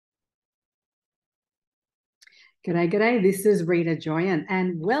G'day, g'day. This is Rita Joyan,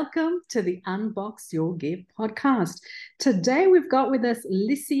 and welcome to the Unbox Your Gift podcast. Today we've got with us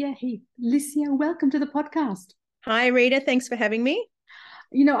Licia Heath. Licia, welcome to the podcast. Hi, Rita. Thanks for having me.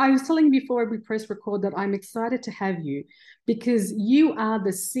 I was telling you before we press record that I'm excited to have you because you are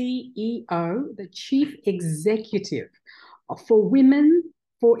the CEO, the Chief Executive for Women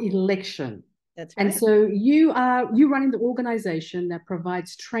for Election. That's And right. so you running the organization that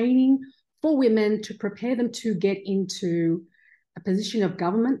provides training for women to prepare them to get into a position of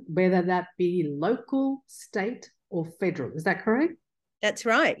government, whether that be local, state, or federal. Is that correct? That's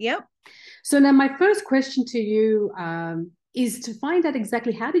right. Yep. So now my first question to you is to find out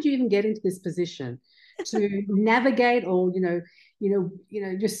exactly how did you even get into this position to navigate or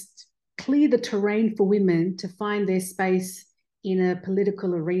just clear the terrain for women to find their space in a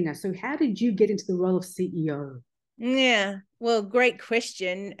political arena. So how did you get into the role of CEO? Yeah. Well, great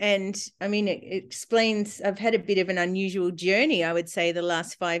question. And I mean, it explains I've had a bit of an unusual journey, I would say, the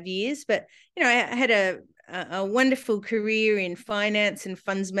last 5 years. But, I had a wonderful career in finance and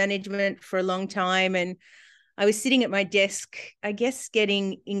funds management for a long time. And I was sitting at my desk, I guess,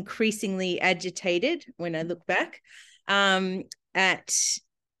 getting increasingly agitated when I look back at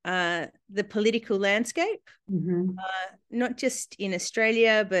the political landscape, not just in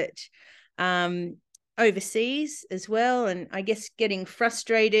Australia, but overseas as well. And I guess getting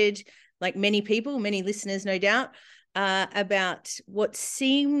frustrated, like many people, many listeners, no doubt, about what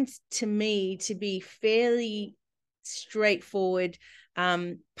seemed to me to be fairly straightforward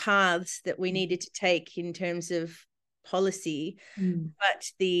paths that we needed to take in terms of policy,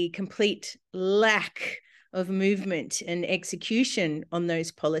 but the complete lack of movement and execution on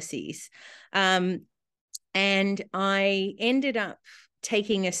those policies. And I ended up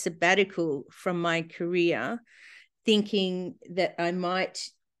taking a sabbatical from my career, thinking that I might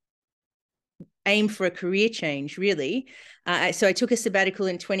aim for a career change, really. So I took a sabbatical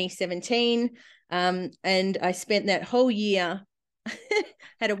in 2017, and I spent that whole year,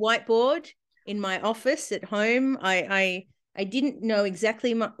 had a whiteboard in my office at home. I didn't know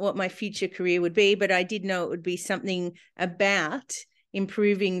exactly what my future career would be, but I did know it would be something about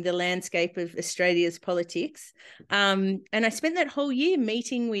improving the landscape of Australia's politics. And I spent that whole year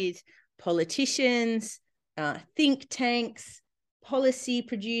meeting with politicians, think tanks, policy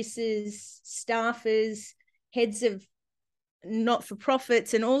producers, staffers, heads of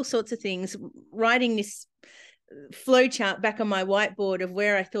not-for-profits, and all sorts of things, writing this flowchart back on my whiteboard of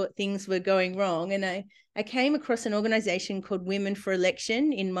where I thought things were going wrong. And I came across an organization called Women for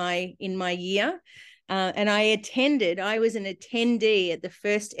Election in my year. And I was an attendee at the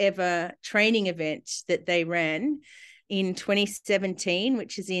first ever training event that they ran in 2017,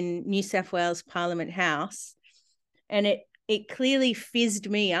 which is in New South Wales Parliament House. And it clearly fizzed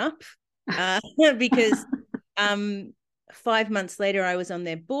me up because 5 months later, I was on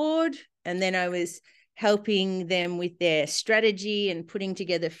their board, and then I was helping them with their strategy and putting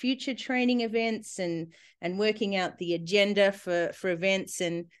together future training events and working out the agenda for events.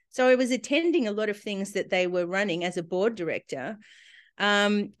 And so I was attending a lot of things that they were running as a board director.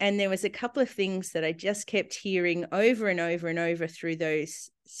 And there was a couple of things that I just kept hearing over and over and over through those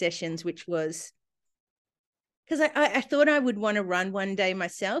sessions, which was because I thought I would want to run one day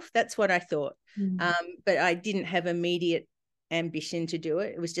myself. That's what I thought. But I didn't have immediate ambition to do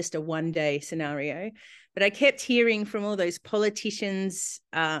it. It was just a one-day scenario. But I kept hearing from all those politicians,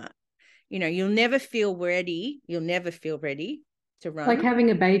 you'll never feel ready. You'll never feel ready to run. Like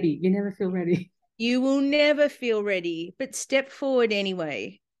having a baby. You never feel ready. You will never feel ready, but step forward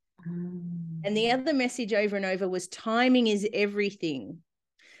anyway. And the other message over and over was timing is everything.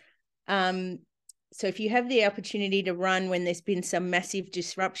 So if you have the opportunity to run when there's been some massive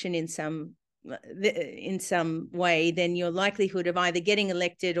disruption in some way, then your likelihood of either getting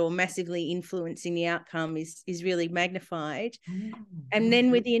elected or massively influencing the outcome is really magnified. And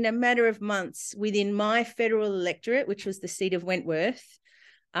then within a matter of months, within my federal electorate, which was the seat of Wentworth,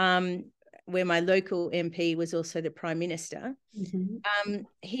 where my local MP was also the Prime Minister,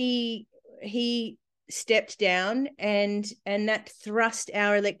 he stepped down, and that thrust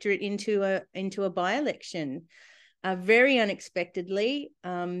our electorate into a by-election. Very unexpectedly.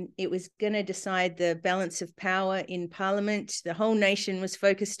 It was going to decide the balance of power in Parliament. The whole nation was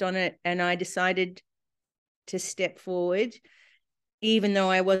focused on it, and I decided to step forward, even though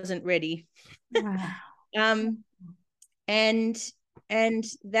I wasn't ready. Wow. And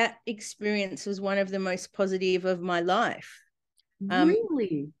that experience was one of the most positive of my life.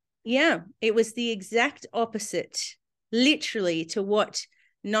 Really? Yeah, it was the exact opposite, literally, to what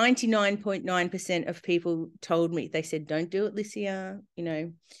 99.9% of people told me, they said, don't do it, Licia, you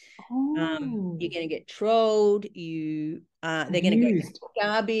know, you're going to get trolled, they're going to go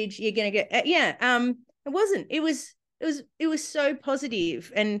garbage, you're going to get it was so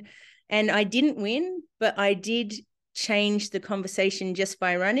positive, and I didn't win, but I did change the conversation just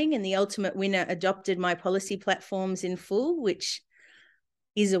by running, and the ultimate winner adopted my policy platforms in full, which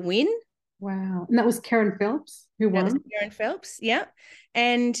is a win. Wow. And that was Karen Phelps who won? That was Karen Phelps, yeah.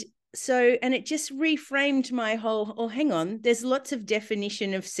 And it just reframed my whole, hang on, there's lots of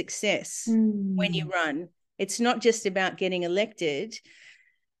definition of success when you run. It's not just about getting elected.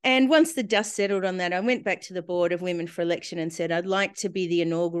 And once the dust settled on that, I went back to the board of Women for Election and said, I'd like to be the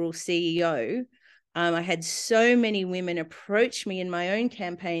inaugural CEO. I had so many women approach me in my own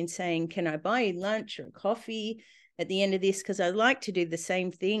campaign saying, can I buy you lunch or coffee at the end of this? Because I'd like to do the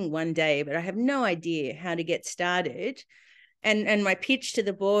same thing one day, but I have no idea how to get started. And my pitch to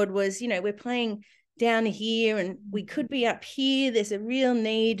the board was, you know, we're playing down here and we could be up here. There's a real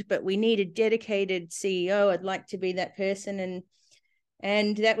need, but we need a dedicated CEO. I'd like to be that person.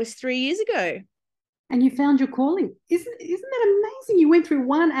 And that was 3 years ago. And you found your calling. Isn't that amazing? You went through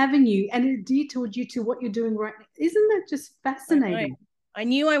one avenue and it detoured you to what you're doing right now. Isn't that just fascinating? I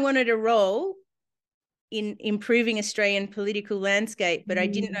knew I wanted a role in improving Australian political landscape, but I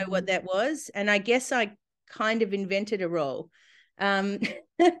didn't know what that was. And I guess I kind of invented a role. How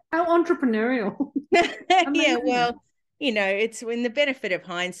entrepreneurial. Yeah, well, you know, it's in the benefit of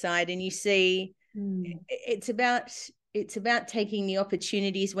hindsight, and you see it's about taking the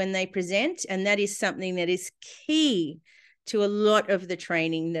opportunities when they present, and that is something that is key to a lot of the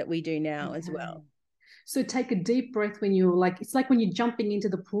training that we do now as well. So take a deep breath when you're like, it's like when you're jumping into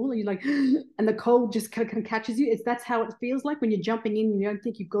the pool and you're like, and the cold just kind of catches you. That's how it feels like when you're jumping in and you don't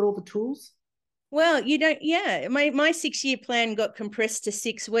think you've got all the tools. Well, you don't, yeah. My 6-year plan got compressed to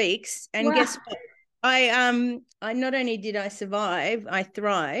 6 weeks. And guess what? I not only did I survive, I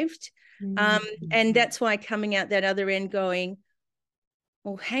thrived. And that's why coming out that other end going,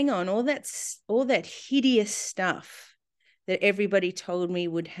 well, hang on, all that hideous stuff that everybody told me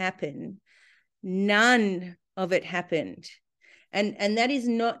would happen, none of it happened. And that is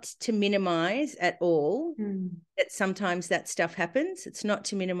not to minimize at all that sometimes that stuff happens. It's not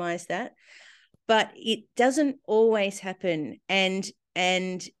to minimize that, but it doesn't always happen. And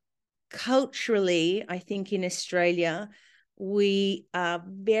culturally, I think in Australia, we are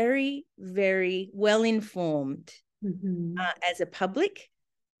very, very well informed as a public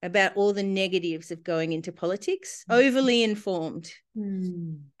about all the negatives of going into politics, overly informed.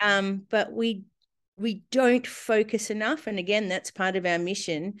 But we don't focus enough. And again, that's part of our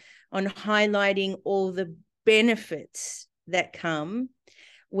mission on highlighting all the benefits that come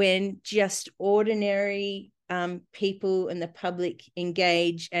when just ordinary people and the public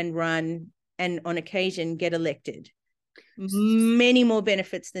engage and run and on occasion get elected. Many more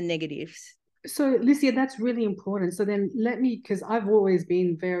benefits than negatives. So, Licia, that's really important. So then because I've always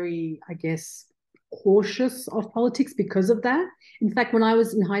been very, I guess, cautious of politics because of that. In fact, when I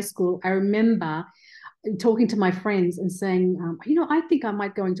was in high school, I remember talking to my friends and saying, I think I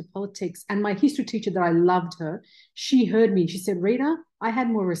might go into politics. And my history teacher that I loved her, she heard me. She said, Rita, I had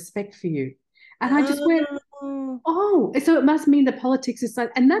more respect for you. And I just went, oh, so it must mean that politics is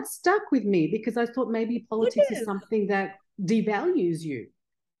and that stuck with me because I thought maybe politics is something that devalues you.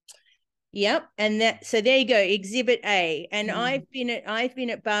 Yep. And so there you go, exhibit A. And I've been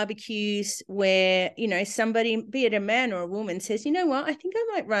at barbecues where, you know, somebody, be it a man or a woman, says, you know what, I think I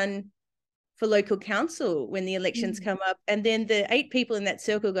might run for local council when the elections come up. And then the 8 people in that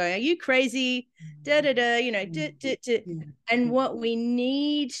circle go, are you crazy? You know, And what we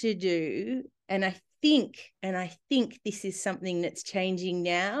need to do, and I think this is something that's changing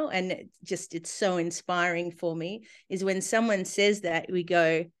now, and it's so inspiring for me, is when someone says that, we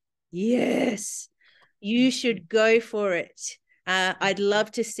go, yes, you should go for it. I'd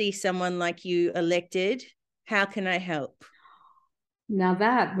love to see someone like you elected. How can I help? Now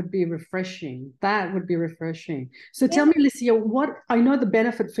that would be refreshing. That would be refreshing. So tell me, Licia, I know the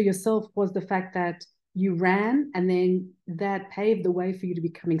benefit for yourself was the fact that you ran and then that paved the way for you to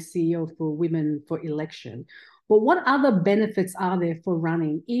becoming CEO for Women for Election. But what other benefits are there for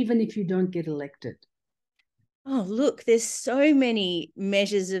running, even if you don't get elected? Oh, look, there's so many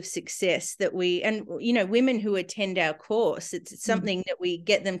measures of success that you know, women who attend our course, it's something that we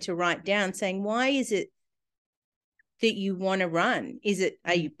get them to write down saying, why is it that you want to run?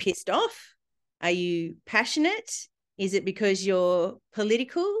 Are you pissed off? Are you passionate? Is it because you're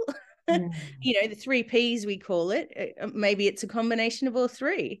political? You know, the 3 Ps we call it. Maybe it's a combination of all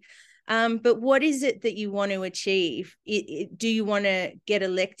 3. But what is it that you want to achieve? Do you want to get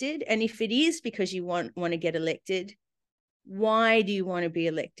elected? And if it is because you want to get elected, why do you want to be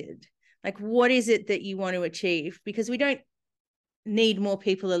elected? Like, what is it that you want to achieve? Because we don't need more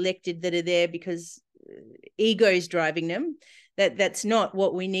people elected that are there because ego's driving them. That's not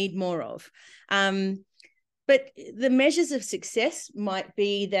what we need more of. But the measures of success might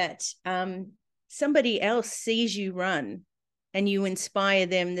be that somebody else sees you run and you inspire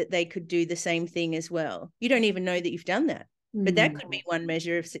them that they could do the same thing as well. You don't even know that you've done that, but that could be one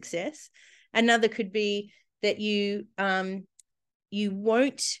measure of success. Another could be that you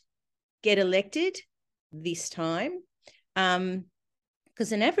won't get elected this time,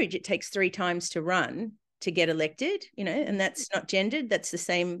 because on average it takes 3 times to run to get elected, and that's not gendered. That's the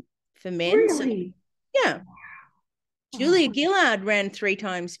same for men. Really? So, yeah. Julia Gillard ran 3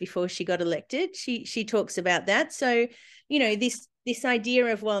 times before she got elected. She talks about that. So, this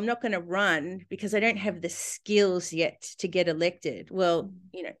idea of, well, I'm not going to run because I don't have the skills yet to get elected. Well,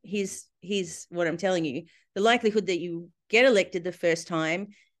 here's what I'm telling you. The likelihood that you get elected the first time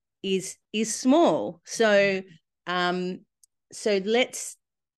is small. So let's,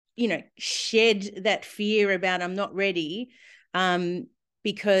 shed that fear about I'm not ready.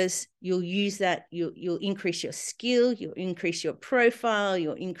 Because you'll use that, you'll increase your skill, you'll increase your profile,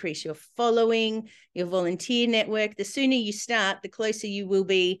 you'll increase your following, your volunteer network. The sooner you start, the closer you will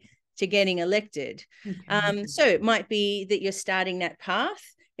be to getting elected. Okay. So it might be that you're starting that path.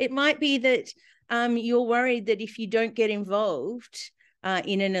 It might be that you're worried that if you don't get involved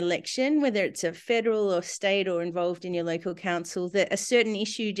in an election, whether it's a federal or state or involved in your local council, that a certain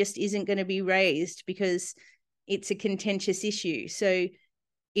issue just isn't going to be raised because it's a contentious issue. So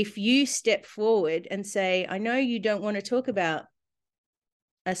if you step forward and say, I know you don't want to talk about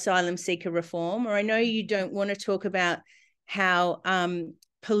asylum seeker reform, or I know you don't want to talk about how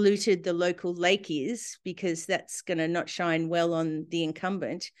polluted the local lake is, because that's going to not shine well on the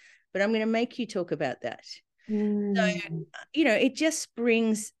incumbent, but I'm going to make you talk about that. So, it just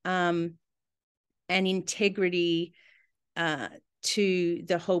brings an integrity to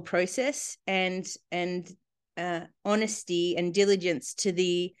the whole process, and honesty and diligence to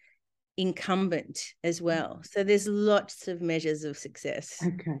the incumbent as well. So there's lots of measures of success.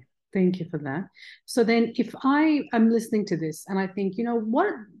 Okay, thank you for that. So then if I am listening to this and I think,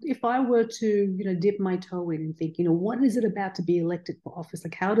 what if I were to, dip my toe in and think, what is it about to be elected for office?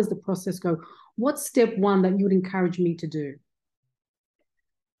 Like, how does the process go? What's step one that you would encourage me to do?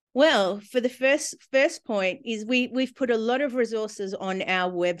 Well, for the first point is we've put a lot of resources on our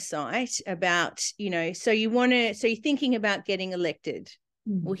website about, so you're thinking about getting elected.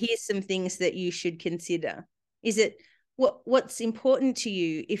 Well, here's some things that you should consider. Is it what's important to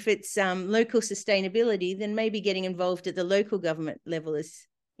you? If it's local sustainability, then maybe getting involved at the local government level is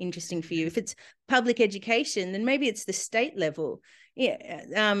interesting for you. If it's public education, then maybe it's the state level.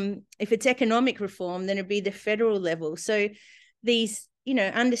 Yeah. If it's economic reform, then it'd be the federal level. So these,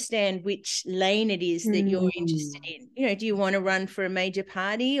 understand which lane it is that you're interested in. Do you want to run for a major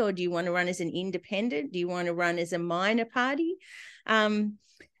party, or do you want to run as an independent? Do you want to run as a minor party? Okay.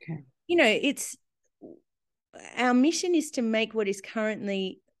 It's our mission is to make what is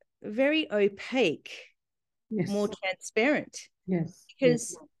currently very opaque more transparent. Yes.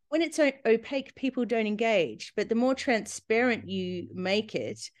 Because when it's opaque, people don't engage. But the more transparent you make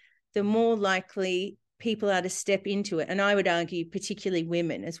it, the more likely people are to step into it. And I would argue particularly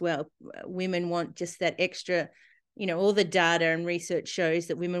women as well. Women want just that extra, all the data and research shows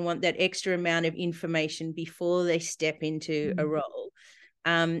that women want that extra amount of information before they step into a role.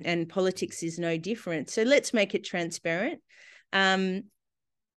 And politics is no different. So let's make it transparent.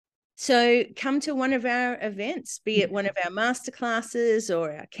 So come to one of our events, be it one of our masterclasses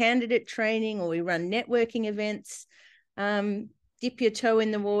or our candidate training, or we run networking events. Dip your toe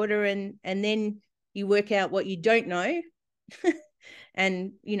in the water and then you work out what you don't know,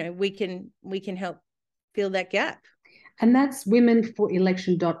 and we can help fill that gap. And that's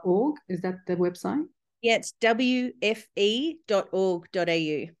womenforelection.org. Is that the website? Yeah, it's wfe.org.au.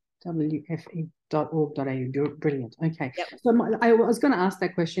 wfe.org.au. Brilliant. Okay. Yep. So I was going to ask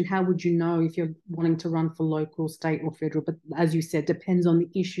that question. How would you know if you're wanting to run for local, state, or federal? But as you said, depends on the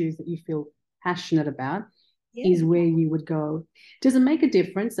issues that you feel passionate about. Is where you would go. Does it make a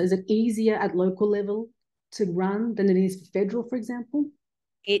difference? Is it easier at local level to run than it is for federal, for example?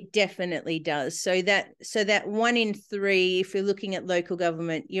 It definitely does. So that 1 in 3, if you're looking at local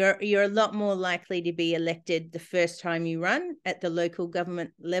government, you're a lot more likely to be elected the first time you run at the local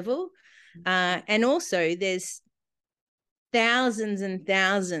government level. And also there's thousands and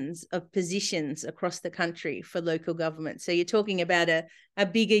thousands of positions across the country for local government. So you're talking about a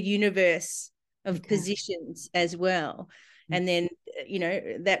bigger universe of positions as well. And then,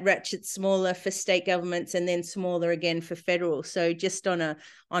 that ratchets smaller for state governments and then smaller again for federal. So just on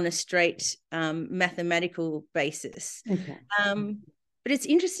a straight mathematical basis. Okay. But it's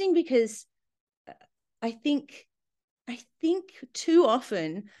interesting because I think too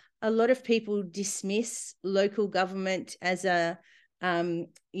often a lot of people dismiss local government as as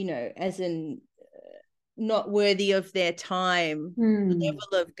an not worthy of their time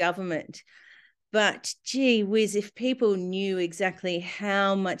level of government. But gee whiz, if people knew exactly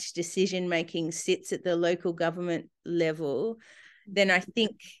how much decision making sits at the local government level, then I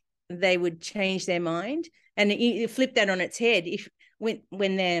think they would change their mind. And you flip that on its head. If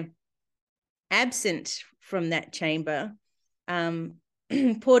when they're absent from that chamber,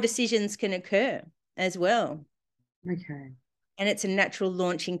 poor decisions can occur as well. Okay. And it's a natural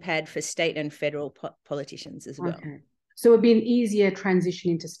launching pad for state and federal politicians as well. Okay. So it would be an easier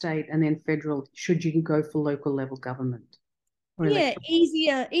transition into state and then federal should you go for local level government? Yeah,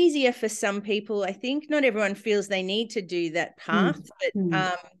 easier for some people, I think. Not everyone feels they need to do that path,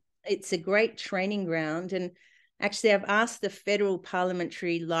 but it's a great training ground. And actually, I've asked the Federal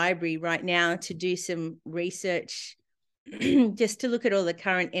Parliamentary Library right now to do some research just to look at all the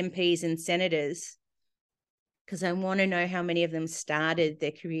current MPs and senators, because I want to know how many of them started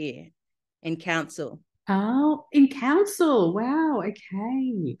their career in council. Oh, in council. Wow.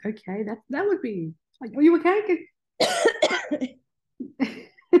 Okay. Okay. That would be like, are you okay?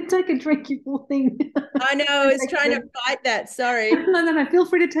 Take a drink, you poor thing. I know, I was trying to fight that. Sorry. No. Feel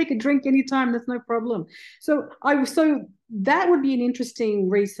free to take a drink anytime. That's no problem. So that would be an interesting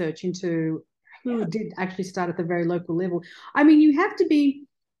research into who did actually start at the very local level. I mean, you have to be,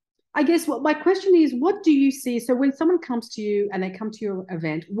 I guess what my question is, what do you see? So when someone comes to you and they come to your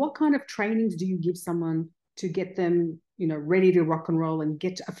event, what kind of trainings do you give someone to get them, ready to rock and roll and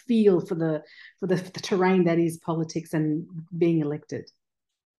get a feel for the terrain that is politics and being elected?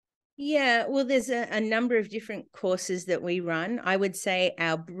 Yeah, well, there's a number of different courses that we run. I would say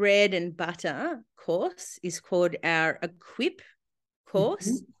our bread and butter course is called our Equip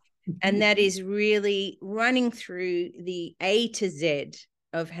course. And that is really running through the A to Z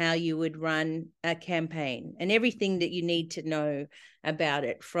of how you would run a campaign and everything that you need to know about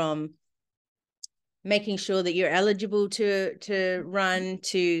it, from making sure that you're eligible to run,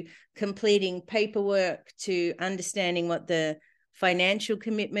 to completing paperwork, to understanding what the financial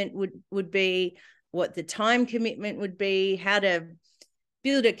commitment would be, what the time commitment would be, how to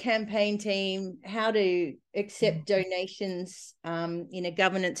build a campaign team, how to accept donations in a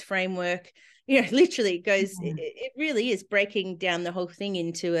governance framework. Literally goes, it really is breaking down the whole thing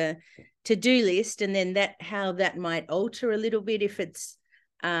into a to-do list, and then how that might alter a little bit if it's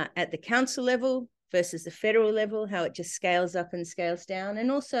at the council level versus the federal level, how it just scales up and scales down,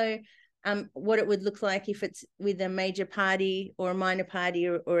 and also what it would look like if it's with a major party or a minor party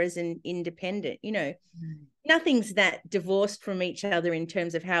or as an independent. Nothing's that divorced from each other in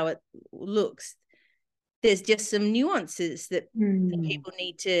terms of how it looks. There's just some nuances that people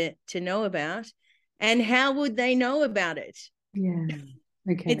need to know about. And how would they know about it? Yeah.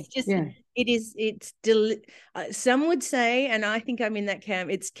 Okay. It's just, some would say, and I think I'm in that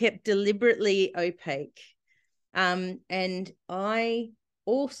camp, it's kept deliberately opaque. And I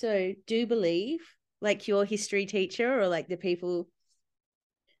also do believe, like your history teacher or like the people,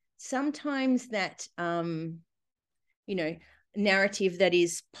 sometimes that, narrative that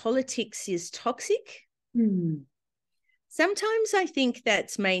is politics is toxic. Sometimes I think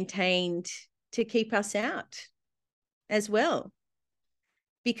that's maintained to keep us out as well.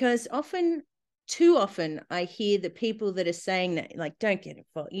 Because too often, I hear the people that are saying that, like, don't get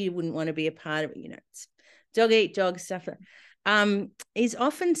involved, you wouldn't want to be a part of it, it's dog eat dog stuff. Is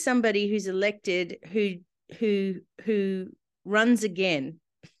often somebody who's elected who runs again.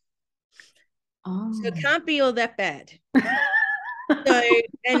 So it can't be all that bad. So,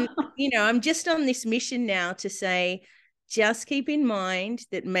 and I'm just on this mission now to say, just keep in mind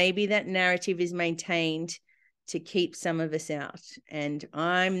that maybe that narrative is maintained to keep some of us out, and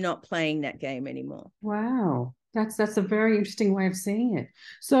I'm not playing that game anymore. Wow, that's a very interesting way of seeing it.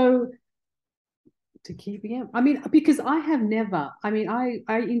 So to keep because I have never, I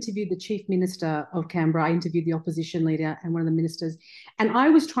interviewed the Chief Minister of Canberra, I interviewed the opposition leader and one of the ministers, and I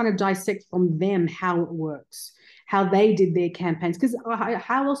was trying to dissect from them how it works, how they did their campaigns, because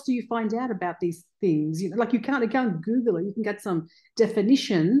how else do you find out about these things? Like you can't Google it, you can get some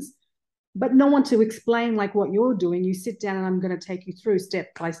definitions, but no one to explain like what you're doing. You sit down and I'm going to take you through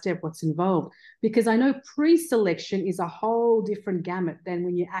step by step what's involved, because I know pre-selection is a whole different gamut than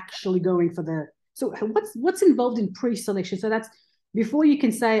when you're actually going for the. So what's involved in pre-selection? So that's before you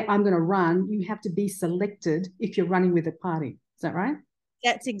can say I'm going to run, you have to be selected if you're running with a party. Is that right?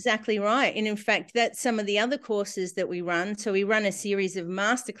 That's exactly right. And in fact, that's some of the other courses that we run. So we run a series of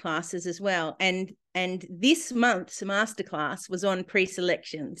masterclasses as well. And this month's masterclass was on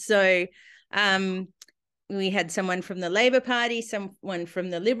pre-selection. So we had someone from the Labor Party, someone from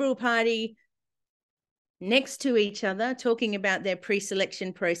the Liberal Party next to each other talking about their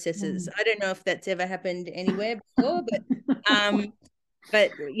pre-selection processes. I don't know if that's ever happened anywhere before,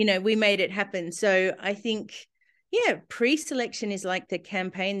 but you know, we made it happen. So I think, yeah, pre-selection is like the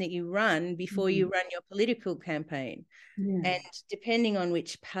campaign that you run before you run your political campaign. And depending on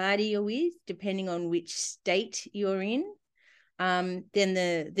which party you're with, depending on which state you're in, then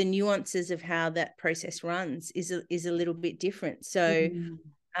the nuances of how that process runs is a little bit different. So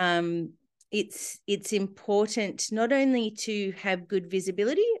it's important not only to have good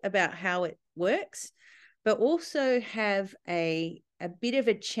visibility about how it works, but also have a bit of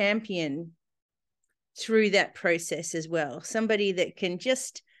a champion through that process as well. Somebody that can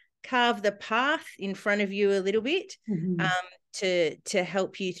just carve the path in front of you a little bit to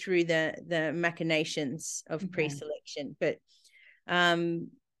help you through the machinations of pre-selection. But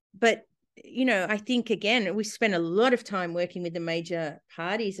you know, I think, again, we spend a lot of time working with the major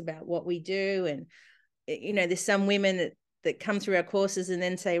parties about what we do. And, you know, there's some women that come through our courses and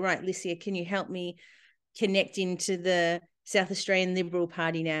then say, right, Licia, can you help me connect into the South Australian Liberal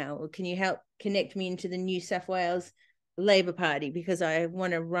Party now? Or can you help connect me into the New South Wales Labor Party? Because I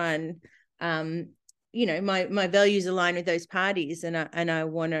want to run, you know, my values align with those parties, and I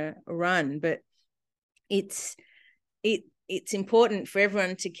want to run. But it's important for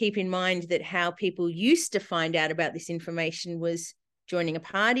everyone to keep in mind that how people used to find out about this information was joining a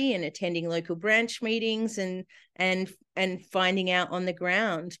party and attending local branch meetings and finding out on the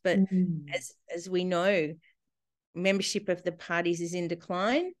ground. But as we know, membership of the parties is in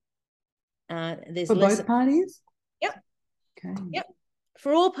decline. There's for both parties. Yep. Okay. Yep.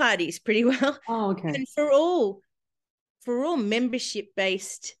 For all parties, pretty well. Oh, okay. And for all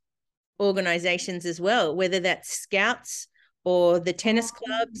membership-based organizations as well, whether that's Scouts or the tennis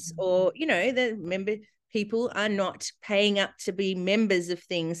clubs, or, you know, the member people are not paying up to be members of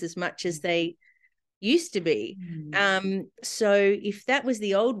things as much as they used to be. So if that was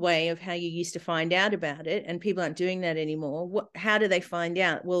the old way of how you used to find out about it, and people aren't doing that anymore, how do they find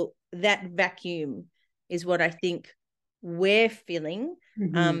out? Well, that vacuum is what I think we're filling,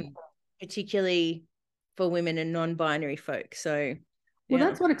 particularly for women and non-binary folk. So well,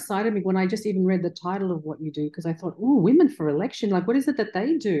 that's what excited me when I just even read the title of what you do, because I thought, oh, women for election, like, what is it that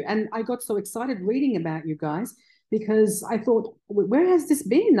they do? And I got so excited reading about you guys, because I thought, where has this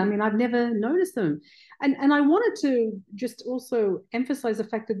been? I mean, I've never noticed them. And I wanted to just also emphasize the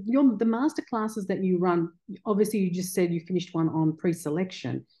fact that the master classes that you run, obviously you just said you finished one on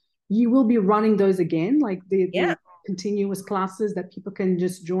pre-selection. You will be running those again, like the continuous classes that people can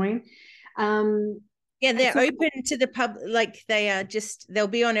just join. Yeah, they're open to the public. Like, they'll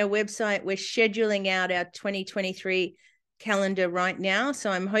be on our website. We're scheduling out our 2023 calendar right now.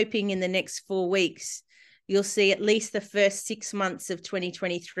 So I'm hoping in the next 4 weeks, you'll see at least the first 6 months of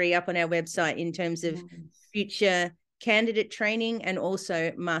 2023 up on our website in terms of future candidate training and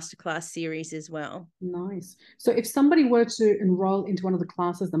also masterclass series as well. Nice. So if somebody were to enroll into one of the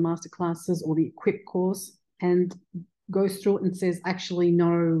classes, the masterclasses or the Equip course, and goes through it and says, actually,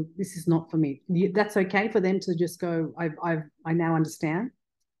 no, this is not for me, that's okay for them to just go, I now understand?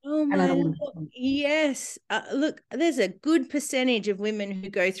 Oh my, yes. Look, there's a good percentage of women who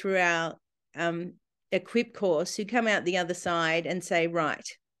go through our Equip course who come out the other side and say, right,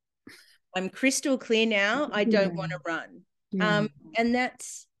 I'm crystal clear now, I don't want to run. And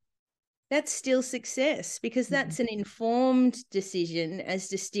that's still success, because that's an informed decision as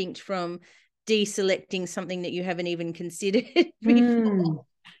distinct from deselecting something that you haven't even considered before.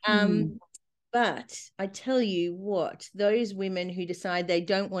 But I tell you what, those women who decide they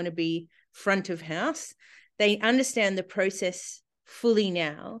don't want to be front of house, they understand the process fully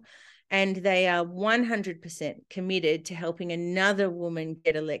now, and they are 100% committed to helping another woman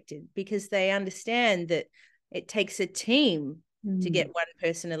get elected, because they understand that it takes a team to get one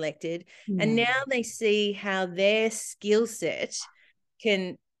person elected. And now they see how their skill set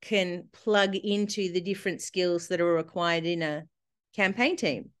can plug into the different skills that are required in a campaign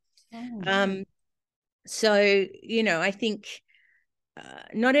team. So, you know, I think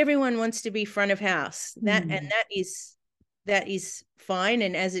not everyone wants to be front of house. And that is that is fine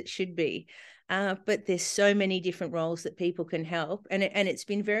and as it should be. But there's so many different roles that people can help. And it's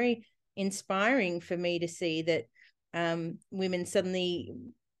been very inspiring for me to see that women suddenly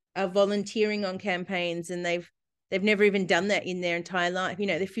are volunteering on campaigns, and they've never even done that in their entire life. You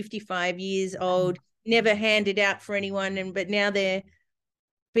know, they're 55 years old, never handed out for anyone, but now they're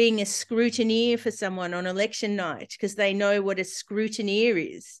being a scrutineer for someone on election night because they know what a scrutineer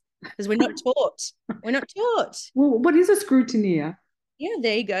is, because we're not taught. We're not taught. Well, what is a scrutineer? Yeah,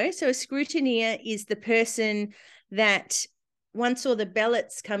 there you go. So a scrutineer is the person that once all the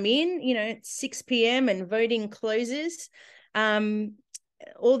ballots come in, you know, it's 6 p.m. and voting closes,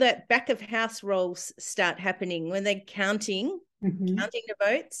 all that back of house roles start happening when they're counting the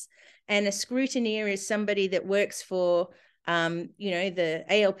votes. And a scrutineer is somebody that works for, you know, the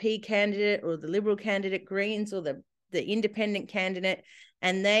ALP candidate or the Liberal candidate, Greens, or the independent candidate,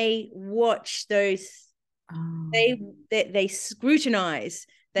 and they watch those. They scrutinize.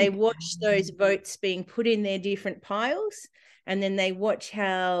 They watch those votes being put in their different piles, and then they watch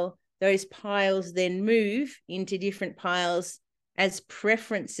how those piles then move into different piles as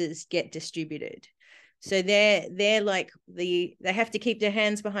preferences get distributed. So they're like they have to keep their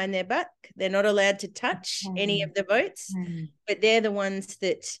hands behind their back. They're not allowed to touch any of the votes, but they're the ones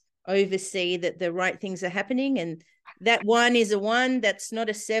that oversee that the right things are happening. And that 1 is a 1, that's not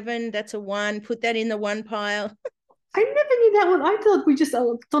a 7, that's a 1. Put that in the 1 pile. I never knew that one. I thought we just,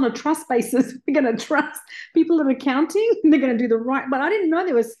 it's on a trust basis. We're going to trust people that are counting. They're going to do the right. But I didn't know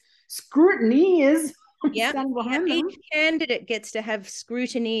there was scrutineers. Yeah, each candidate gets to have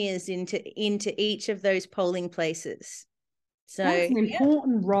scrutineers into each of those polling places. So that's an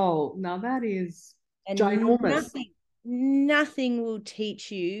important role. Now that is ginormous. Nothing will teach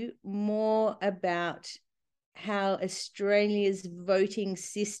you more about how Australia's voting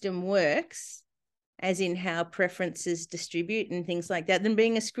system works, as in how preferences distribute and things like that, than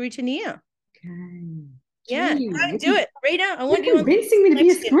being a scrutineer. Okay. Yeah, go do it, Rita. I want you convincing me to be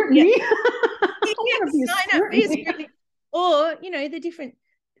a scrutineer. Sign up, be a scrutineer. Or, you know,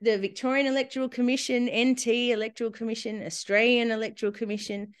 the Victorian Electoral Commission, NT Electoral Commission, Australian Electoral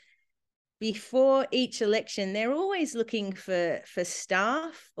Commission. Before each election, they're always looking for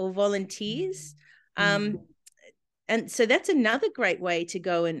staff or volunteers. And so that's another great way to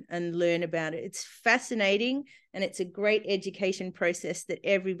go and learn about it. It's fascinating, and it's a great education process that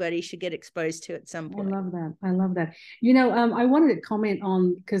everybody should get exposed to at some point. I love that. You know, I wanted to comment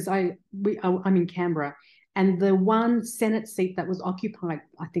on, because I'm in Canberra, and the one Senate seat that was occupied,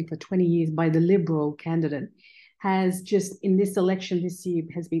 I think, for 20 years by the Liberal candidate has just, in this election this year,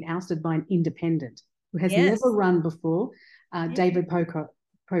 has been ousted by an independent who has never run before, David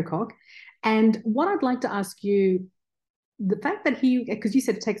Pocock. And what I'd like to ask you, the fact that because you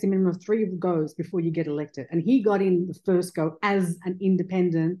said it takes a minimum of 3 goes before you get elected, and he got in the first go as an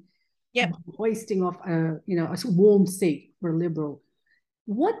independent, hoisting off a warm seat for a Liberal.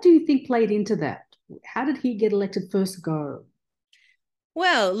 What do you think played into that? How did he get elected first go?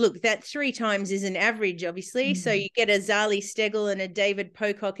 Well, look, that 3 times is an average, obviously. So you get a Zali Steggall and a David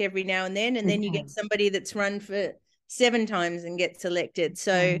Pocock every now and then you get somebody that's run for 7 times and gets elected.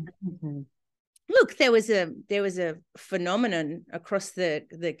 So look, there was a phenomenon across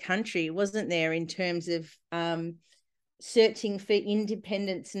the country, wasn't there, in terms of searching for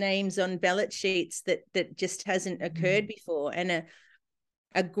independents' names on ballot sheets that just hasn't occurred before, and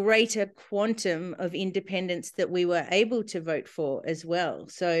a greater quantum of independents that we were able to vote for as well.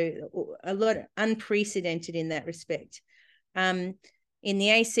 So a lot unprecedented in that respect. In the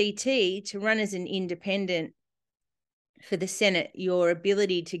ACT, to run as an independent for the Senate, your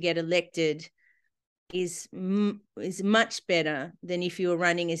ability to get elected is much better than if you were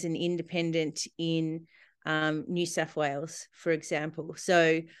running as an independent in New South Wales, for example.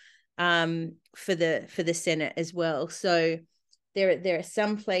 So for the Senate as well. So there are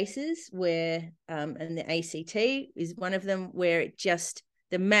some places where, and the ACT is one of them, where it just,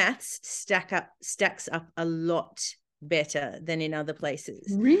 the maths stacks up a lot better than in other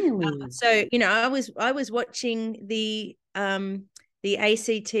places. Really? So, you know, I was watching the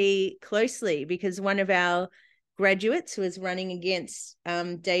ACT closely because one of our graduates was running against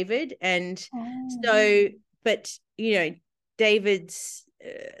David, and so, but you know, David's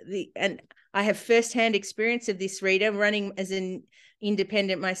and I have firsthand experience of this, Rita, running as an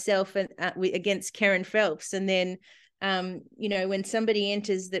independent myself and against Kerryn Phelps. And then, you know, when somebody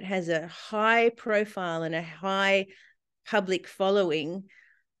enters that has a high profile and a high public following,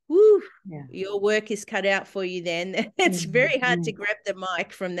 your work is cut out for you then. It's very hard to grab the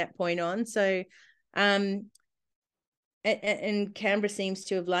mic from that point on. So, and Canberra seems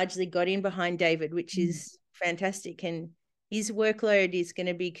to have largely got in behind David, which is fantastic. And his workload is going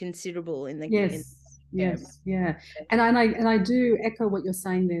to be considerable in the yeah. And I do echo what you're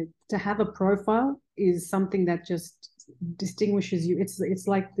saying there. To have a profile is something that just distinguishes you. It's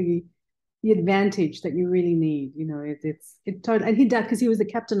like the advantage that you really need. You know, it totally. And he did, because he was the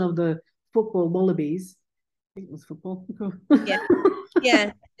captain of the football Wallabies. I think it was football.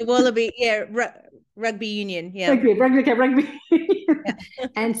 Yeah, the Wallaby, rugby union, rugby. Yeah.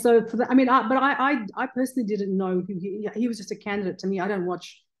 And so for that, I mean, I personally didn't know he was just a candidate to me. I don't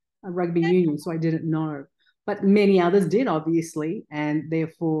watch a rugby union, so I didn't know, but many others did, obviously, and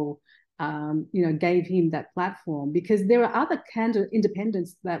therefore, gave him that platform, because there are other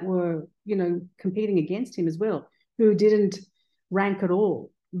independents that were, competing against him as well, who didn't rank at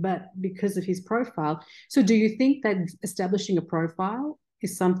all, but because of his profile. So do you think that establishing a profile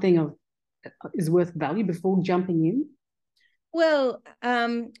is worth value before jumping in? Well,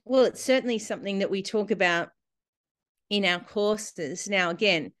 it's certainly something that we talk about in our courses. Now,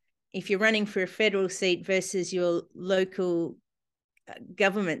 again, if you're running for a federal seat versus your local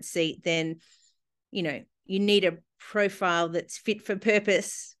government seat, then, you need a profile that's fit for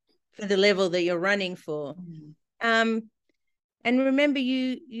purpose for the level that you're running for. And remember,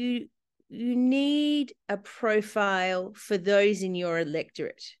 you need a profile for those in your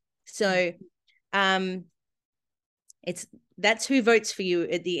electorate. So that's who votes for you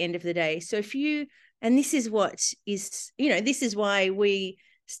at the end of the day. So this is why we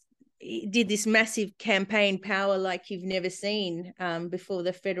did this massive campaign power like you've never seen before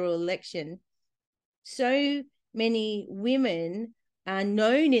the federal election. So many women are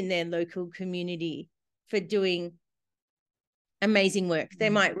known in their local community for doing amazing work. They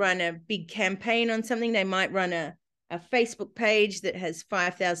might run a big campaign on something. They might run a Facebook page that has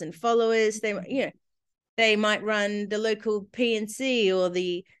 5,000 followers. They might run the local PNC or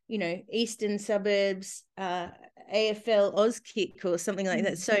the, Eastern Suburbs AFL Auskick or something like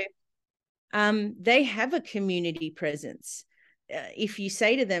that. So they have a community presence. If you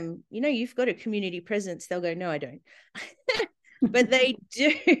say to them, you've got a community presence, they'll go, no, I don't. But they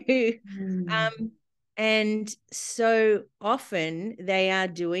do. And so often they are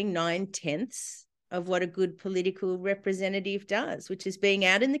doing 9/10 of what a good political representative does, which is being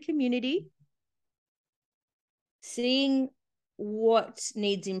out in the community, seeing what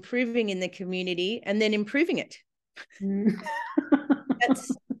needs improving in the community, and then improving it.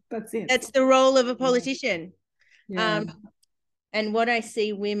 That's it. That's the role of a politician. Yeah. And what I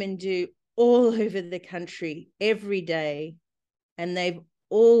see women do all over the country every day, and they've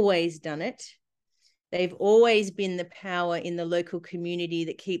always done it. They've always been the power in the local community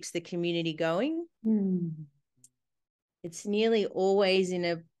that keeps the community going. It's nearly always in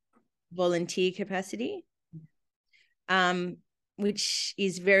a volunteer capacity, which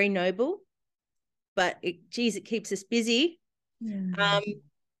is very noble, but it keeps us busy. And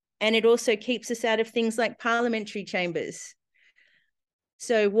it also keeps us out of things like parliamentary chambers.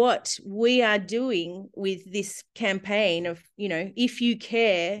 So what we are doing with this campaign of, if you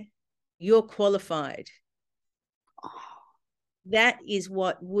care, you're qualified. That is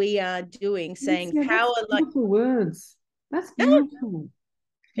what we are doing, saying power like beautiful words. That's beautiful.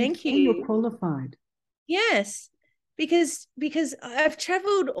 Thank you. You're qualified. Yes, because I've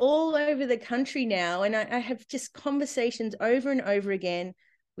traveled all over the country now, and I have just conversations over and over again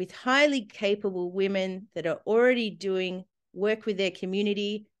with highly capable women that are already doing work with their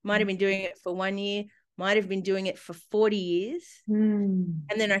community, might have been doing it for 1 year, might have been doing it for 40 years. And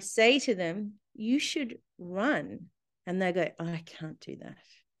then I say to them, you should run. And they go, I can't do that.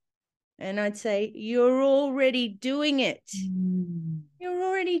 And I'd say, you're already doing it. You're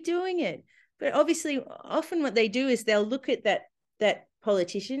already doing it. But obviously, often what they do is they'll look at that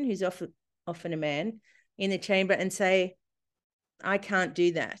politician, who's often a man, in the chamber and say, I can't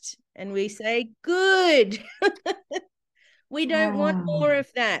do that. And we say, good. We don't want more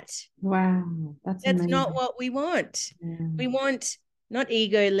of that. Wow. That's amazing. Not what we want. We want not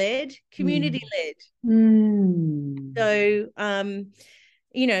ego-led, community-led. So, I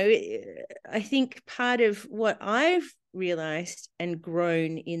think part of what I've realized and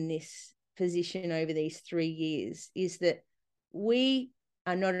grown in this position over these 3 years is that we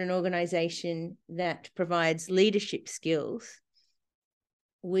are not an organization that provides leadership skills.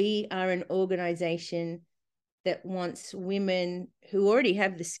 We are an organization that wants women who already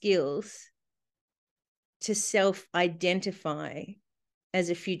have the skills to self-identify as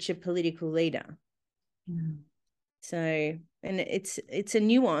a future political leader. So, and it's a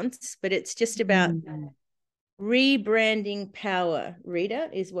nuance, but it's just about rebranding power. Rita,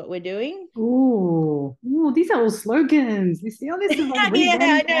 is what we're doing. Ooh, these are all slogans. You see, this is like yeah,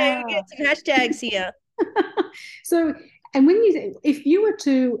 I know. We get some hashtags here. So, And if you were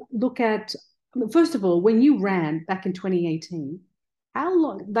to look at, first of all, when you ran back in 2018, how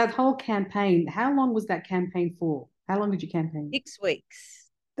long, that whole campaign, how long was that campaign for? How long did you campaign? 6 weeks.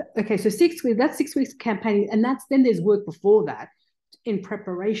 Okay, so 6 weeks, that's 6 weeks of campaigning, and then there's work before that in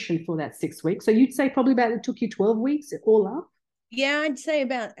preparation for that 6 weeks. So you'd say probably it took you 12 weeks all up? Yeah, I'd say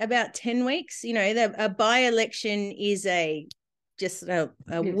about 10 weeks. A by-election is just a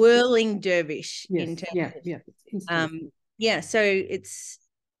yes. whirling dervish yes. in terms of, so it's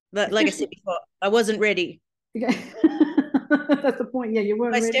like I said before, I wasn't ready. Okay. That's the point. Yeah, you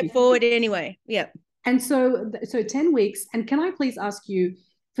weren't ready. I stepped forward anyway. Yeah. And so 10 weeks. And can I please ask you,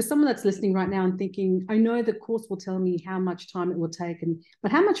 for someone that's listening right now and thinking, I know the course will tell me how much time it will take,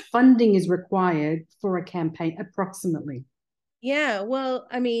 but how much funding is required for a campaign approximately? Yeah, well,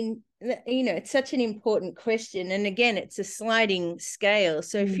 I mean, it's such an important question. And again, it's a sliding scale.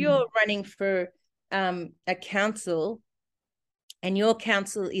 So if you're running for a council and your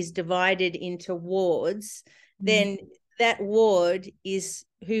council is divided into wards, then that ward is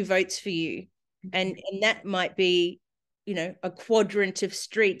who votes for you. And that might be, a quadrant of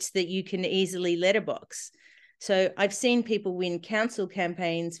streets that you can easily letterbox. So I've seen people win council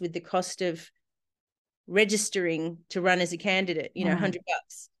campaigns with the cost of registering to run as a candidate,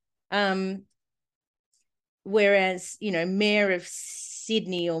 $100. Whereas, mayor of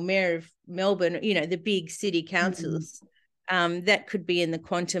Sydney or mayor of Melbourne, the big city councils, that could be in the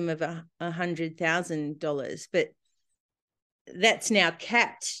quantum of $100,000, but that's now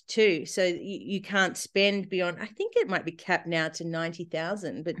capped too. So you can't spend beyond, I think it might be capped now to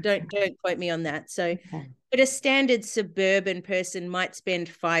 90,000, but don't quote me on that. So, but a standard suburban person might spend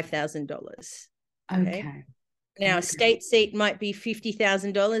 $5,000. Okay. Now, a state seat might be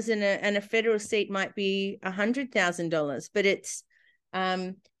 $50,000 and a federal seat might be $100,000, but it's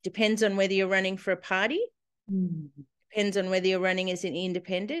depends on whether you're running for a party, depends on whether you're running as an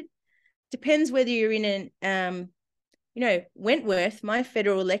independent, depends whether you're in an, Wentworth, my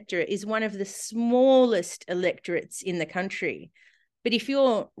federal electorate, is one of the smallest electorates in the country. But if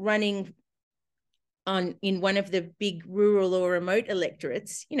you're running in one of the big rural or remote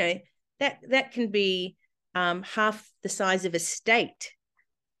electorates, that can be half the size of a state.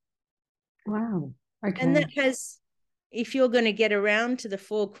 Wow. Okay. And that has, if you're going to get around to the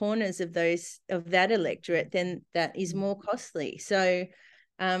four corners of that electorate, then that is more costly. So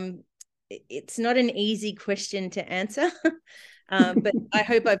it's not an easy question to answer, but I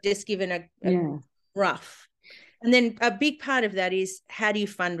hope I've just given a rough. And then a big part of that is, how do you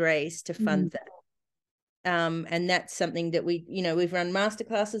fundraise to fund that? And that's something that we've run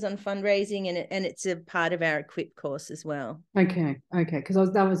masterclasses on fundraising, and it's a part of our Equip course as well. Okay,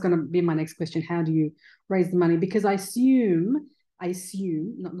 because that was going to be my next question. How do you raise the money? Because I assume,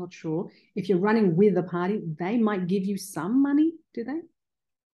 not sure, if you're running with a party, they might give you some money, do they?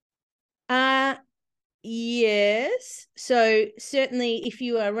 Yes. So certainly if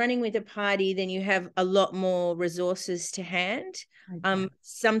you are running with a party, then you have a lot more resources to hand. Okay.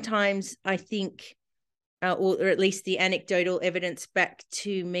 Sometimes I think, or at least the anecdotal evidence back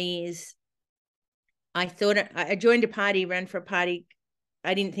to me is, I thought I joined a party, ran for a party.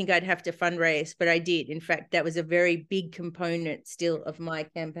 I didn't think I'd have to fundraise, but I did. In fact, that was a very big component still of my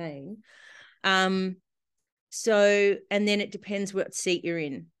campaign. So, and then it depends what seat you're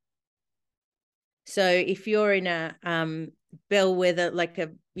in. So if you're in a bellwether, like a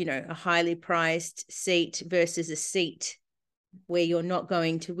highly prized seat versus a seat where you're not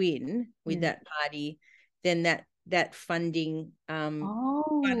going to win with that party, then that funding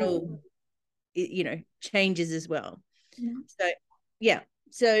funnel, changes as be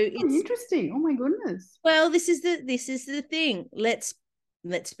interesting. Oh my goodness. Well, this is the thing. Let's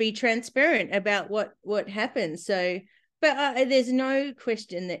be transparent about what happens. So, but there's no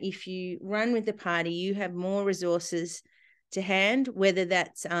question that if you run with the party, you have more resources to hand, whether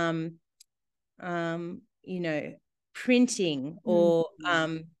that's printing or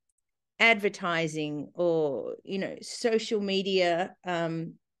advertising or social media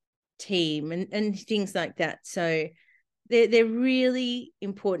team and things like that. So they're really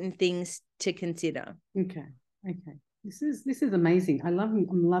important things to consider. Okay. This is amazing. I'm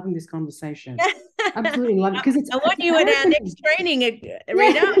loving this conversation. Absolutely love it, because I want you at our next training, Rita. At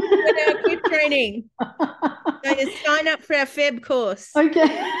our Equip training. So sign up for our Feb course. Okay.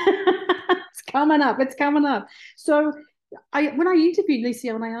 It's coming up. So when I interviewed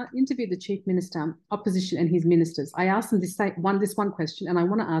Licia, when I interviewed the Chief Minister, Opposition and his ministers, I asked them this one question, and I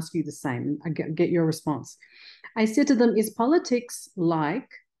want to ask you the same. I get your response. I said to them, is politics like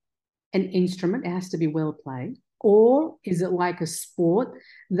an instrument? It has to be well played. Or is it like a sport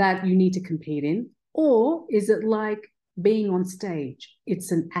that you need to compete in? Or is it like being on stage,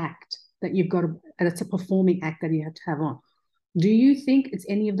 it's an act that you've got to, and it's a performing act that you have to have on. Do you think it's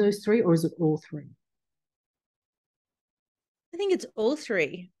any of those three, or is it all three? I think it's all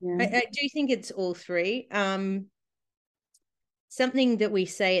three. Yeah. I do think it's all three. Something that we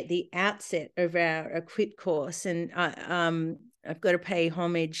say at the outset of our Equip course, and I've got to pay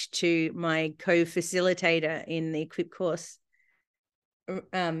homage to my co-facilitator in the Equip course, Ruth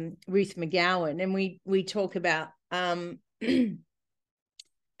McGowan, and we talk about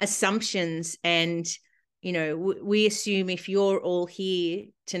assumptions, and we assume if you're all here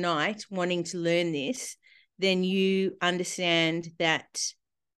tonight wanting to learn this, then you understand that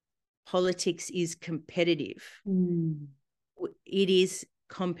politics is competitive. It is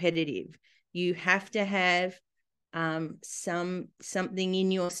competitive. You have to have something in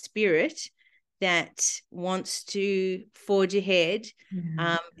your spirit that wants to forge ahead,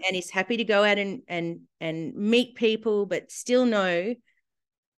 and is happy to go out and meet people, but still know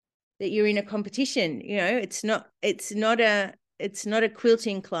that you're in a competition. It's not a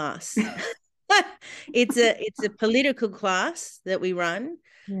quilting class. It's a political class that we run.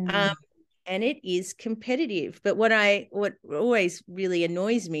 And it is competitive. But what always really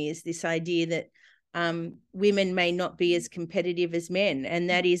annoys me is this idea that women may not be as competitive as men, and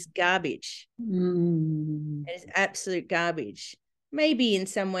that is garbage. It is absolute garbage. Maybe in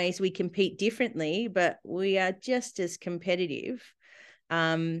some ways we compete differently, but we are just as competitive.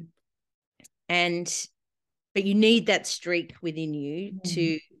 But you need that streak within you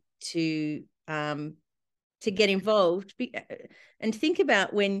to get involved. And think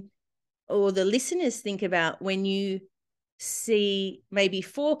about or the listeners think about when you see maybe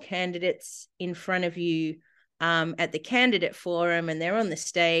 4 candidates in front of you at the candidate forum, and they're on the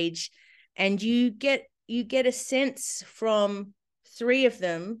stage, and you get a sense from 3 of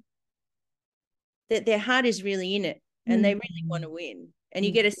them that their heart is really in it, and they really want to win. And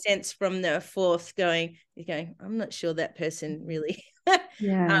you get a sense from the 4th going, I'm not sure that person really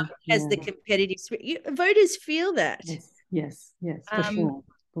has the competitive spirit. Voters feel that. Yes, for sure.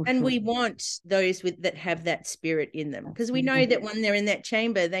 And we want those that have that spirit in them, because we know that when they're in that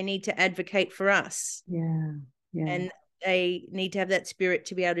chamber, they need to advocate for us. And they need to have that spirit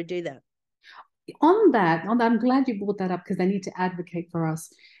to be able to do that. On that, I'm glad you brought that up, because they need to advocate for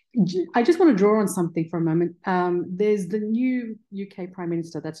us. I just want to draw on something for a moment. There's the new UK Prime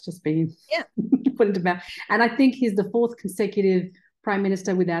Minister that's just been put into power, and I think he's the 4th consecutive Prime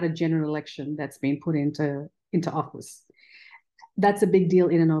Minister without a general election that's been put into office. That's a big deal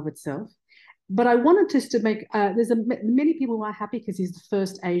in and of itself. But I wanted just to make, there's many people who are happy because he's the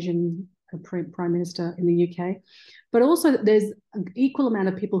first Asian Prime Minister in the UK. But also there's an equal amount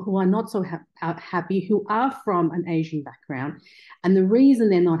of people who are not so happy, who are from an Asian background. And the reason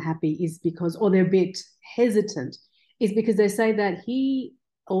they're not happy is because, or they're a bit hesitant, is because they say that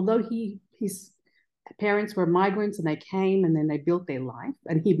although his parents were migrants and they came and then they built their life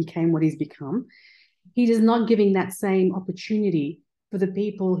and he became what he's become, he is not giving that same opportunity for the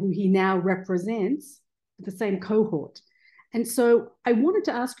people who he now represents, the same cohort. And so I wanted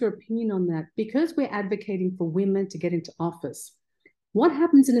to ask your opinion on that, because we're advocating for women to get into office. What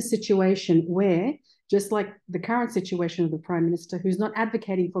happens in a situation where, just like the current situation of the Prime Minister, who's not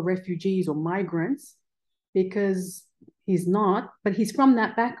advocating for refugees or migrants because he's not, but he's from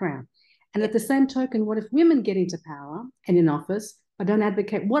that background. And at the same token, what if women get into power and in office but don't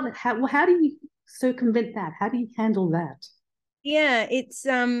advocate? How do you circumvent that? How do you handle that? Yeah, it's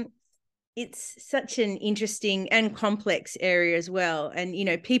such an interesting and complex area as well. And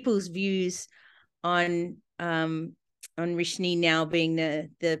people's views on Rishni now being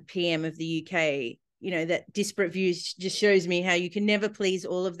the PM of the UK, that disparate views just shows me how you can never please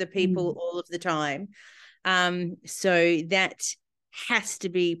all of the people all of the time. So that has to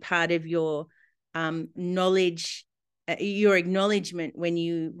be part of your knowledge, your acknowledgement when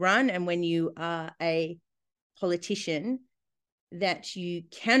you run and when you are a politician, that you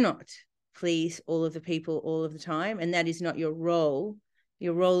cannot please all of the people all of the time, and that is not your role.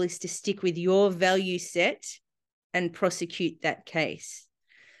 Your role is to stick with your value set and prosecute that case.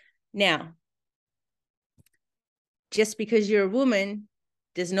 Now, just because you're a woman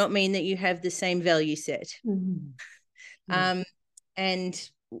does not mean that you have the same value set. And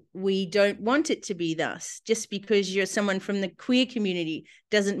we don't want it to be thus. Just because you're someone from the queer community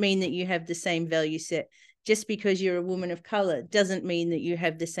doesn't mean that you have the same value set. Just because you're a woman of color doesn't mean that you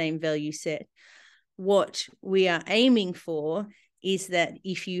have the same value set. What we are aiming for is that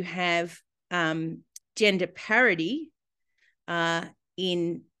if you have gender parity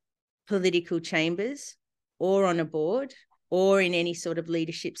in political chambers or on a board or in any sort of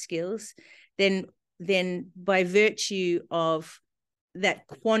leadership skills, then then by virtue of that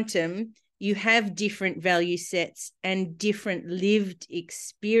quantum, you have different value sets and different lived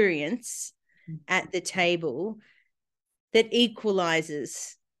experience at the table that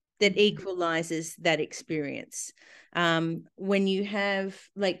equalizes that experience. When you have,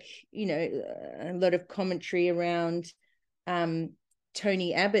 like, you know, a lot of commentary around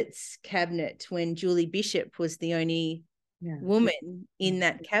Tony Abbott's cabinet when Julie Bishop was the only woman in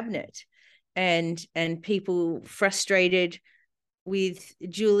that cabinet, and people frustrated with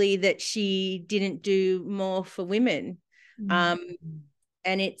Julie that she didn't do more for women. And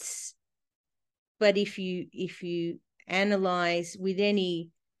it's, but if you analyze with any,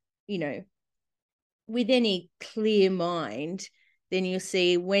 you know, with any clear mind, then you'll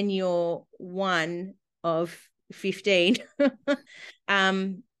see when you're one of 15,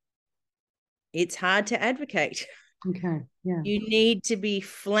 it's hard to advocate. Okay. Yeah. You need to be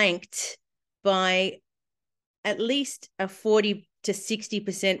flanked by at least a 40 to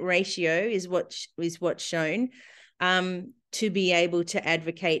 60% ratio is what's shown, to be able to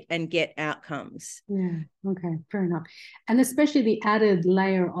advocate and get outcomes. Yeah. Okay. Fair enough. And especially the added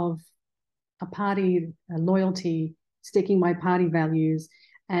layer of a party loyalty, sticking my party values.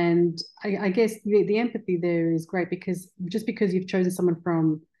 And I guess the empathy there is great, because just because you've chosen someone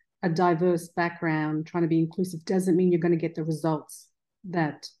from a diverse background, trying to be inclusive, doesn't mean you're going to get the results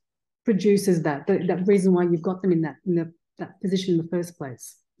that produces that reason why you've got them in that position in the first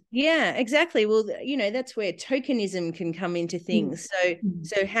place. Yeah, exactly. Well, you know, that's where tokenism can come into things.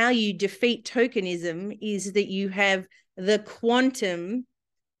 So how you defeat tokenism is that you have the quantum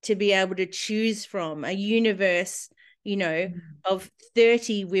to be able to choose from, a universe, you know, of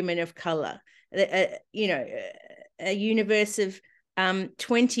 30 women of color, you know, a universe of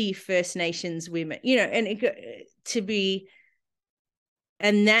 20 First Nations women, you know, and to be,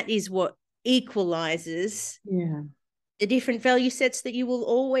 and that is what equalizes the different value sets that you will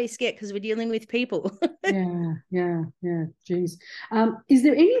always get, because we're dealing with people. Yeah. Geez. Is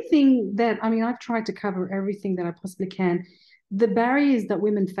there anything that, I mean, I've tried to cover everything that I possibly can. The barriers that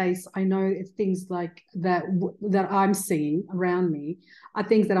women face, I know it's things like that I'm seeing around me are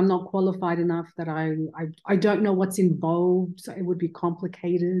things that I'm not qualified enough, that I don't know what's involved, so it would be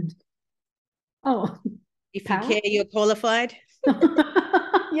complicated. Oh, if you care, you're qualified.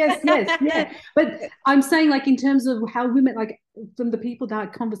 Yes. But I'm saying, like, in terms of how women, like, from the people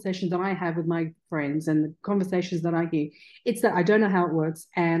that conversations that I have with my friends and the conversations that I hear, it's that I don't know how it works,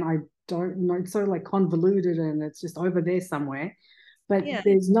 and I don't know, it's so like convoluted, and it's just over there somewhere. But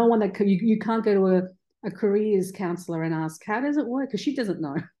there's no one that you can't go to a careers counselor and ask, how does it work? Because she doesn't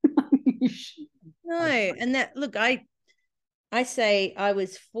know. No, and that, look, I say I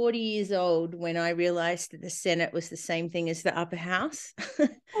was 40 years old when I realized that the Senate was the same thing as the upper house.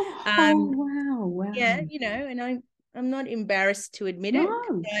 Wow. Yeah, you know, and I'm not embarrassed to admit it.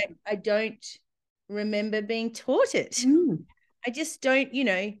 I don't remember being taught it. I just don't, you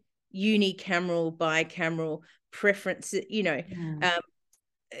know, unicameral, bicameral preference, you know.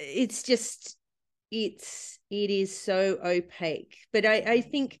 It's just, it is so opaque. But I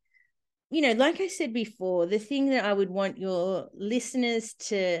think, you know, like I said before, the thing that I would want your listeners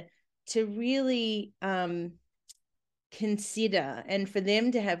to really consider, and for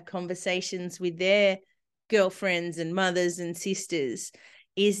them to have conversations with their girlfriends and mothers and sisters,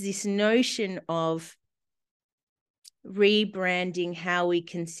 is this notion of rebranding how we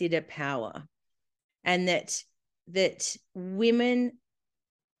consider power, and that women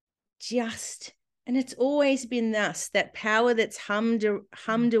just, and it's always been thus, that power that's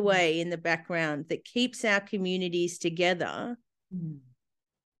hummed away in the background that keeps our communities together,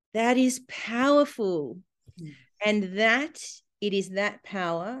 that is powerful. And that it is that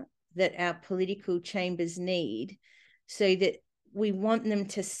power that our political chambers need, so that we want them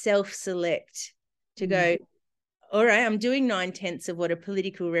to self-select, to go, all right, I'm doing 9/10 of what a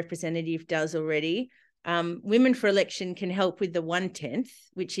political representative does already. Women for Election can help with the 1/10,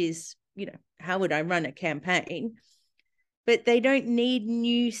 which is, you know, how would I run a campaign? But they don't need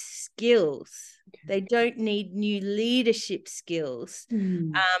new skills. They don't need new leadership skills.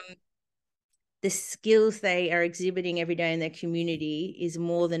 The skills they are exhibiting every day in their community is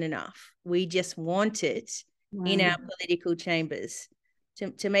more than enough. We just want it in our political chambers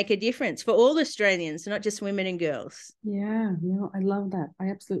to make a difference for all Australians, not just women and girls. Yeah, I love that. I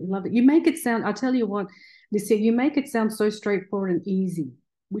absolutely love it. You make it sound, I'll tell you what, Lucia, you make it sound so straightforward and easy,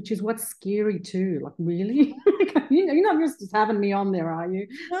 which is what's scary too. Like, really? You're not just having me on there, are you?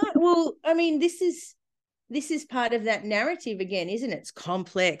 No, well, I mean, this is part of that narrative again, isn't it? It's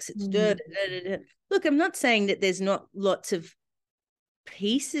complex. It's Look, I'm not saying that there's not lots of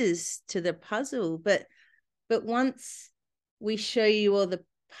pieces to the puzzle. But once we show you all the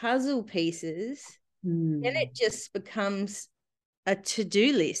puzzle pieces, then it just becomes a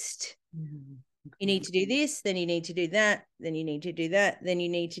to-do list. You need to do this, then you need to do that, then you need to do that, then you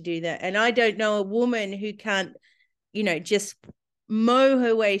need to do that. And I don't know a woman who can't, just mow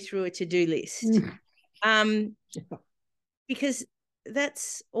her way through a to-do list. Because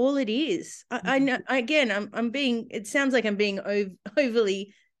that's all it is. I know, again, it sounds like I'm being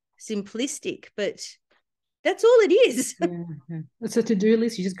overly simplistic, but that's all it is. It's a to-do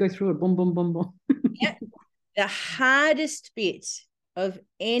list. You just go through it, boom, boom, boom, boom. Yeah. The hardest bit of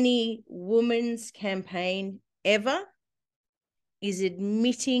any woman's campaign ever is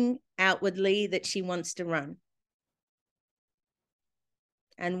admitting outwardly that she wants to run.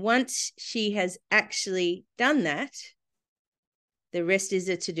 And once she has actually done that, the rest is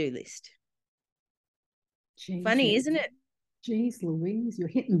a to-do list. Funny, isn't it? Jeez Louise, you're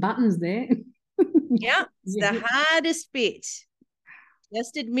hitting buttons there. Yeah, it's the hardest bit.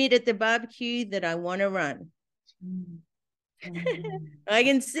 Just admit at the barbecue that I want to run. I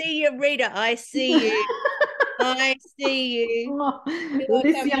can see you, Rita. I see you. I see you.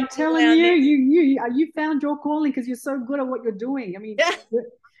 Lizzie, I'm telling you found your calling because you're so good at what you're doing. I mean,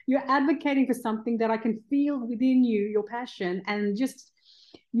 you're advocating for something that I can feel within you, your passion, and just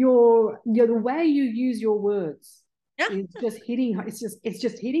the way you use your words. It's just hitting. It's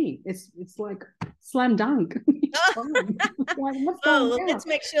just hitting. It's like slam dunk. Let's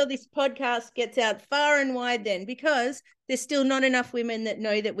make sure this podcast gets out far and wide then, because there's still not enough women that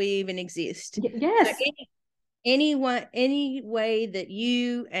know that we even exist. Yes. So any way that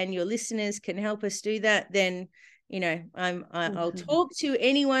you and your listeners can help us do that, then I'll talk to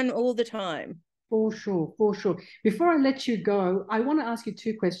anyone all the time. For sure. Before I let you go, I want to ask you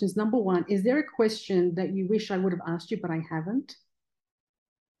two questions. Number one, is there a question that you wish I would have asked you, but I haven't?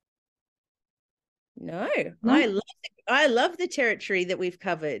 No. I love the territory that we've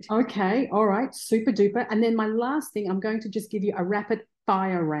covered. Okay. All right. Super duper. And then my last thing, I'm going to just give you a rapid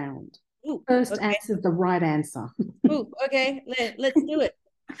fire round. First answer is the right answer. Okay. Let's do it.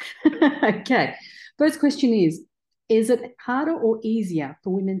 Okay. First question is it harder or easier for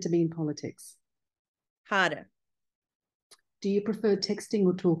women to be in politics? Harder. Do you prefer texting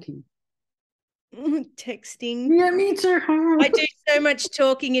or talking? Texting. Yeah, me too. I do so much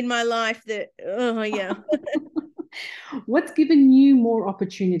talking in my life that, yeah. What's given you more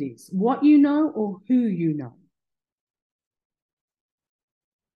opportunities? What you know or who you know?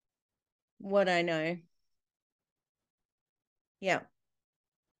 What I know. Yeah.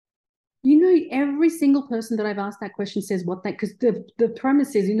 Every single person that I've asked that question says what they, because the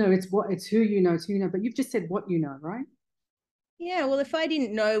premise is, it's who you know, but you've just said what you know, right? Yeah, well, if I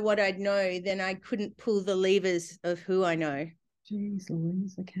didn't know what I'd know, then I couldn't pull the levers of who I know. Jeez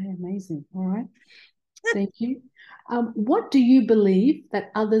Louise, okay, amazing. All right, thank you. What do you believe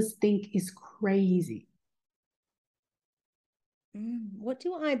that others think is crazy? What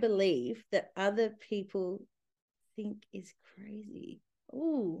do I believe that other people think is crazy?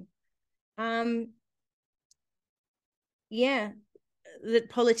 Yeah, that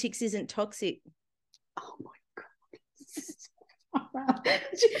politics isn't toxic. Oh my God.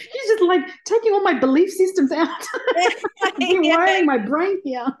 You're just like taking all my belief systems out. You're wiring my brain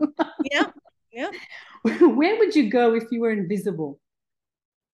here. Yeah. Where would you go if you were invisible?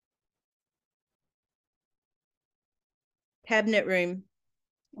 Cabinet room.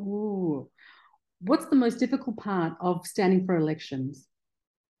 Oh, what's the most difficult part of standing for elections?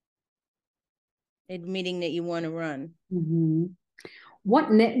 Admitting that you want to run. Mm-hmm. What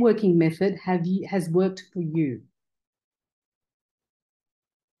networking method has worked for you?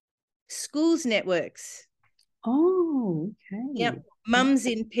 Schools networks. Oh, okay. Yeah, mums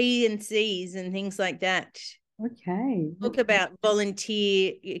in P&Cs and things like that. Okay. Talk about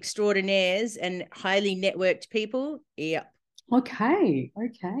volunteer extraordinaires and highly networked people. Yeah. Okay.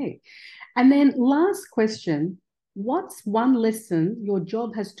 And then last question. What's one lesson your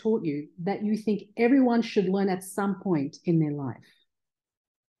job has taught you that you think everyone should learn at some point in their life?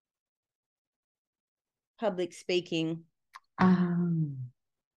 Public speaking.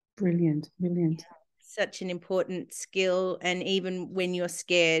 Brilliant. Such an important skill. And even when you're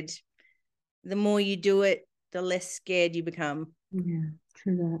scared, the more you do it, the less scared you become. Yeah,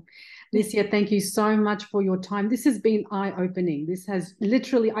 true that. Licia, thank you so much for your time. This has been eye-opening. This has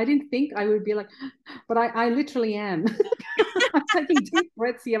literally, I didn't think I would be like, but I literally am. I'm taking deep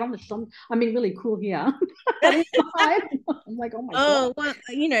breaths here. I'm being really cool here. I'm like, oh my God. Well,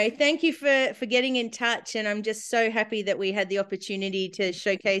 thank you for getting in touch. And I'm just so happy that we had the opportunity to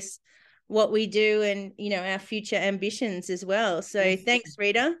showcase what we do and, you know, our future ambitions as well. So yes. Thanks,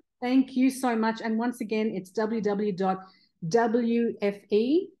 Rita. Thank you so much. And once again, it's www.wfe.org.au.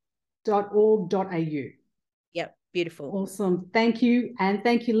 Yep, beautiful. Awesome. Thank you. And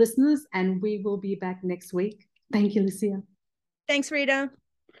thank you, listeners. And we will be back next week. Thank you, Lucia. Thanks, Rita.